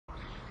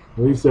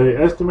we say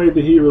estimate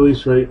the heat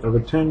release rate of a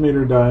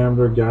 10-meter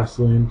diameter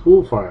gasoline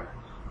pool fire,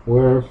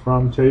 where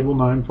from table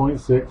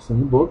 9.6 in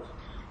the book,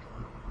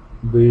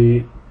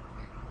 the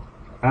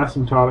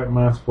asymptotic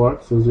mass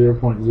flux is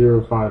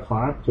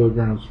 0.055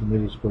 kilograms per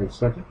meter squared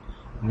second,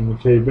 and the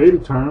K beta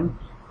term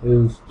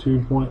is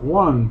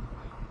 2.1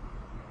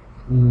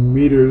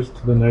 meters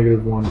to the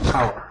negative 1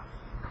 power.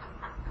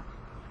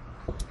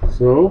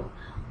 So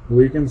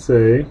we can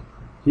say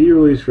heat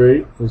release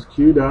rate is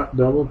Q dot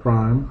double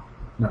prime.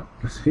 No,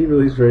 this heat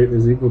release rate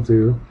is equal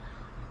to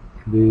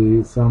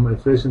the some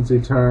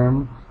efficiency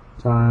term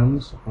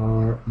times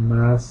our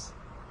mass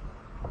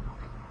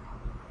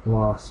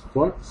loss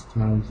flux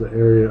times the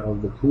area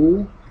of the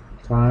pool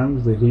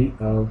times the heat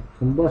of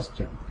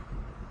combustion.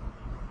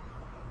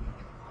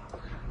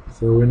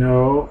 So we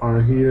know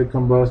our heat of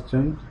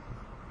combustion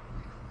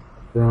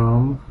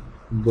from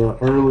the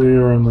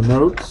earlier in the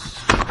notes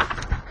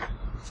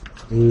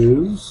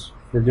is,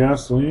 for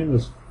gasoline,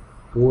 is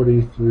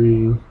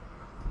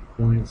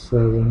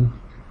 43.7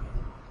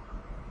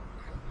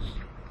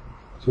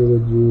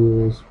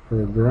 kilojoules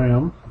per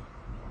gram.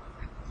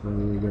 So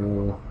we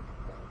go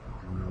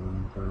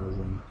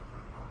 1,000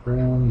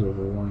 grams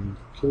over 1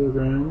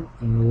 kilogram,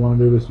 and we want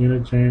to do this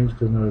unit change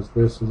because notice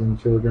this is in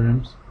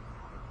kilograms.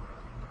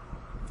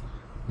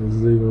 This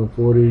is equal to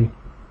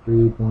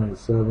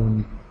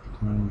 43.7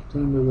 times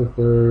 10 to the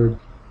third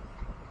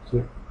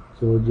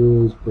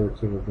kilojoules per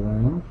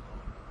kilogram.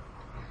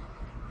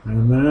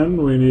 And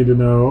then we need to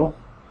know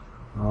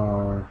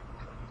our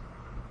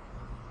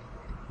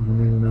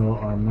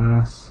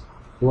mass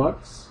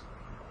flux.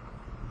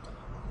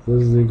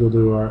 This is equal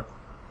to our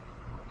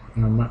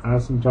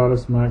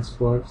asymptotic max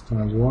flux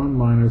times 1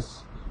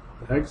 minus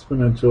the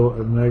exponential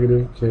of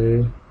negative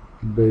K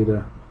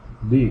beta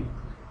D.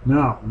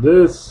 Now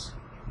this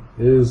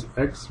is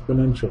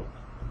exponential,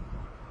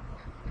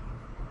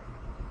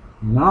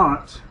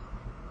 not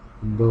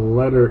the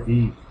letter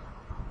E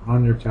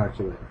on your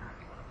calculator.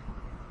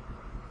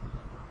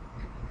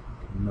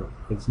 No,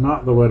 it's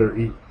not the letter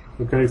E.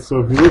 Okay,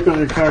 so if you look on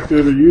your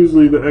calculator,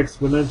 usually the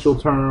exponential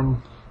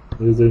term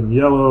is in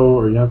yellow,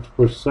 or you have to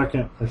push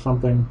second or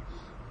something,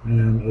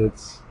 and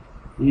it's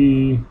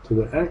e to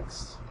the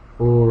x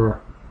or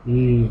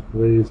e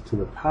raised to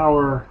the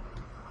power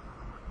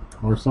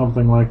or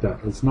something like that.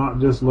 It's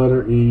not just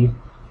letter E.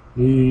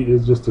 E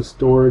is just a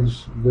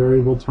storage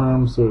variable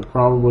term, so it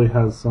probably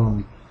has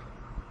some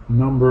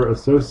number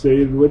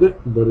associated with it,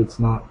 but it's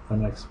not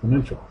an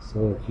exponential.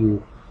 So if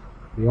you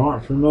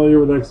aren't familiar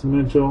with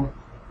exponential,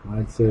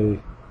 I'd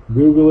say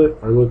Google it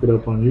or look it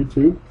up on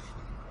YouTube,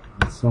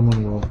 and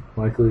someone will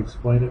likely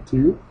explain it to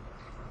you.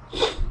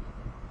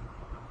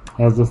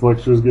 As this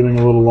lecture is getting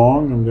a little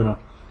long, I'm going to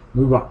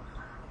move on.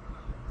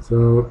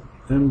 So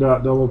m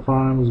dot double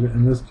prime is,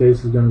 in this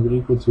case, is going to be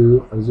equal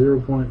to a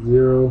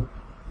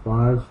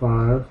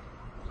 0.055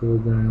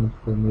 kilograms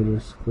per meter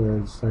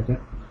squared second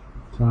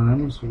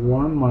times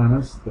 1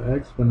 minus the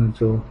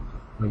exponential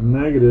of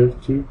negative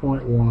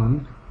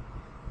 2.1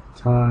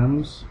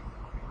 times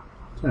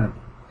 10.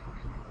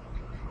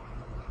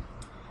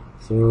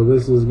 So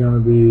this is going to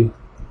be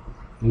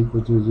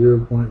equal to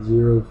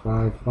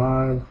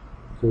 0.055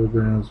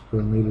 kilograms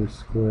per meter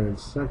squared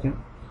second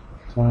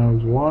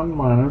times 1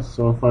 minus,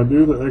 so if I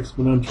do the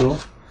exponential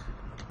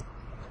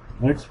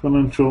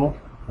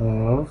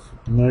of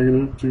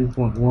negative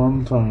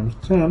 2.1 times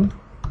 10,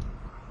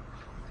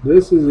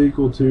 this is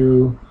equal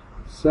to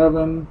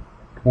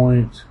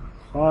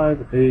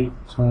 7.58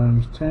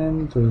 times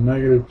 10 to the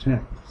negative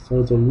 10th. So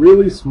it's a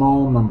really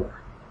small number.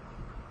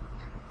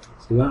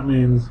 So that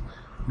means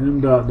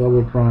m dot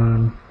double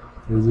prime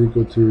is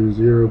equal to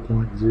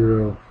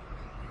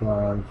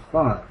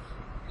 0.055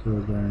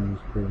 kilograms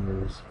per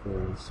meter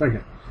squared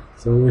second.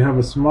 So we have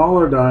a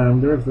smaller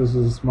diameter. If this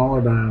is a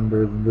smaller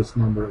diameter, then this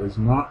number is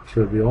not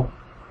trivial.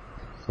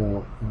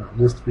 So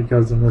just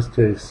because in this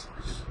case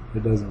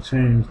it doesn't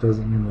change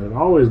doesn't mean that it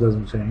always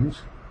doesn't change.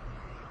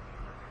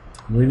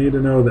 We need to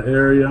know the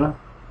area.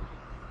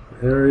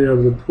 The area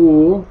of the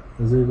pool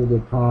is equal to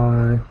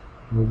pi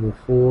over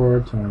 4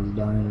 times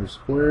diameter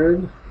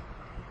squared.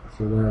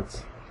 So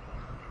that's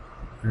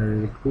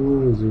area of the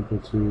pool is equal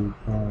to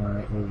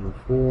pi over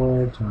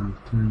 4 times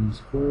 10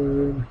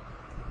 squared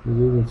is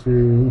equal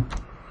to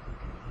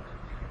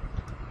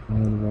pi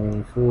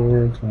over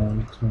 4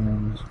 times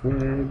 10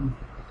 squared,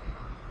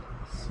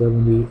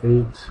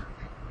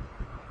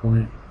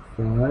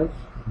 78.5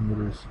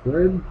 meters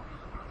squared.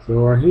 So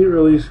our heat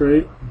release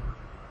rate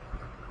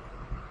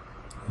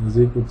is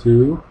equal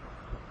to,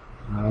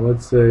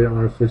 let's say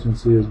our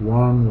efficiency is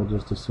 1, we'll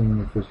just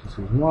assume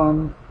efficiency is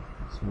 1,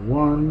 so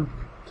 1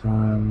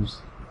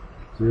 times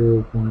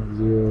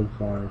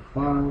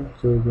 0.055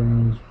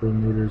 kilograms per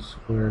meter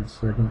squared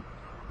second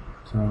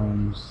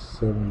times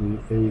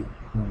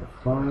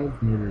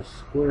 78.5 meters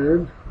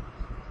squared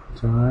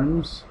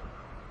times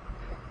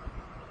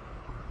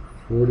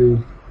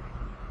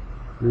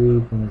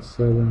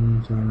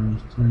 43.7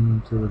 times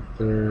 10 to the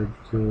third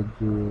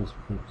kilojoules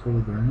per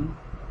kilogram.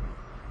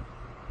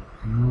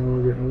 Now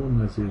we're getting a little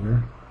messy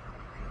here.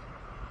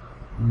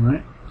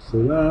 Alright,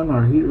 So then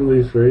our heat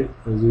release rate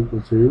is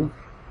equal to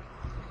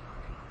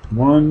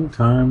 1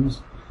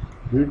 times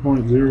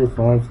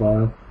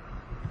 3.055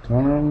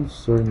 times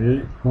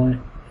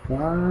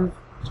 78.5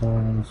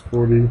 times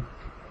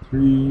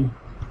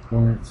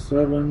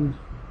 43.7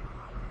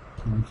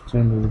 times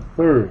 10 to the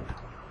third.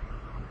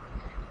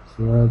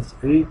 So that's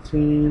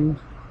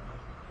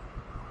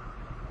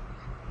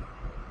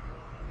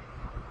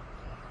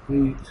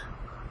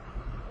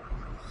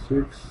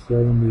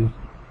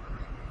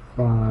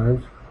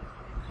 18,675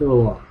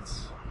 kilowatts.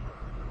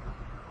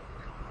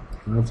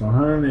 And that's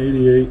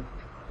 188.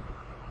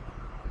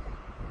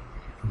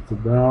 It's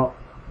about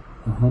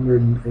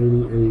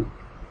 188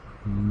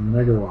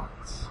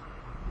 megawatts,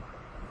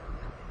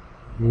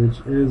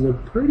 which is a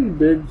pretty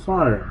big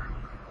fire.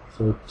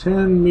 So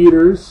 10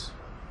 meters,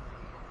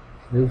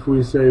 if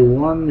we say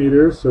 1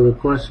 meter, so the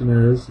question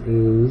is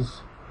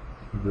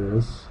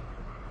this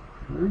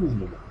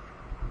reasonable?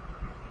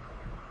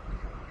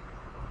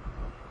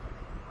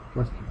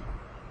 Question.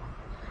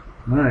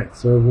 Alright,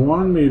 so if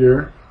 1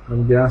 meter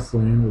of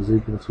gasoline is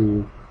equal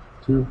to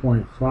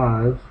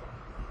 2.5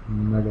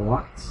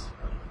 megawatts.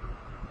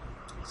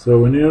 So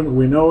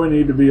we know we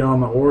need to be on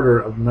the order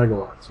of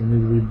megawatts. We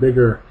need to be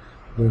bigger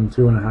than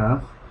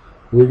 2.5.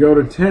 We go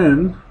to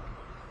 10.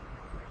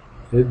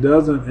 It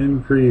doesn't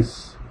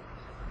increase.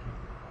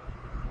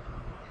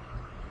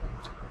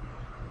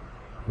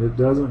 It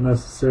doesn't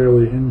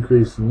necessarily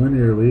increase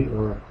linearly,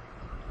 or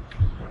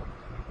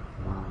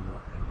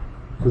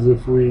because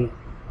if we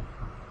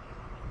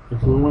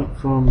went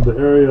from the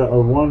area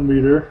of 1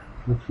 meter,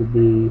 which would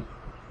be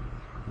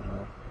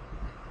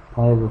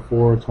pi over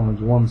 4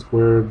 times 1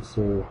 squared,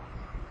 so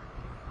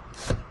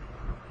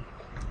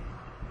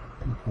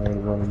pi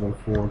divided by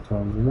 4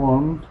 times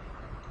 1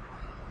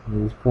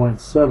 is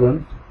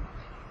 0.7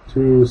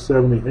 to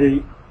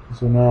 78.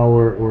 So now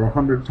we're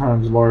 100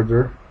 times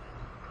larger.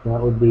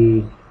 That would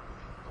be,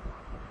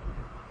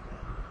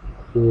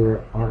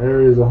 our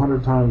area is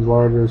 100 times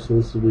larger, so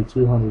this would be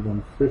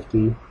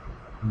 250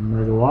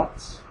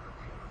 megawatts.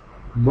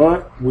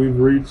 But we've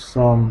reached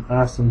some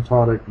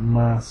asymptotic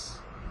mass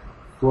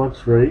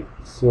flux rate,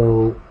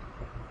 so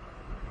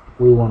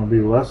we want to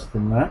be less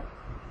than that.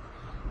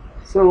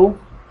 So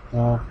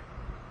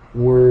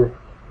we're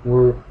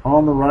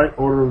on the right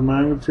order of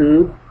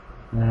magnitude,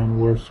 and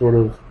we're sort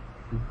of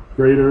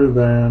greater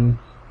than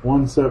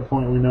one set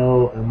point we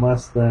know and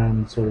less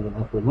than sort of an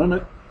upper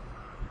limit.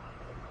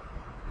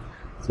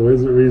 So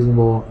is it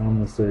reasonable? I'm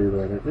going to say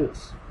that it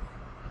is.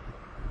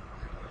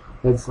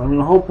 That's, I mean,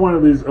 the whole point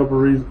of these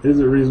is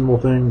it reasonable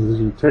things is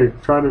you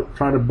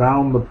try to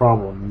bound the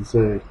problem and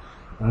say,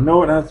 I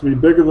know it has to be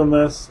bigger than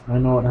this, I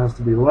know it has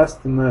to be less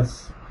than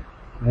this,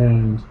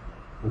 and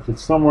if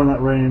it's somewhere in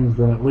that range,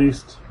 then at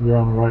least you're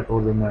on the right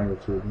order of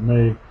magnitude.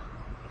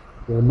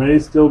 There may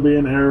still be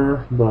an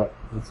error, but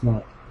it's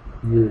not.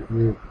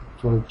 You're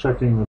sort of checking the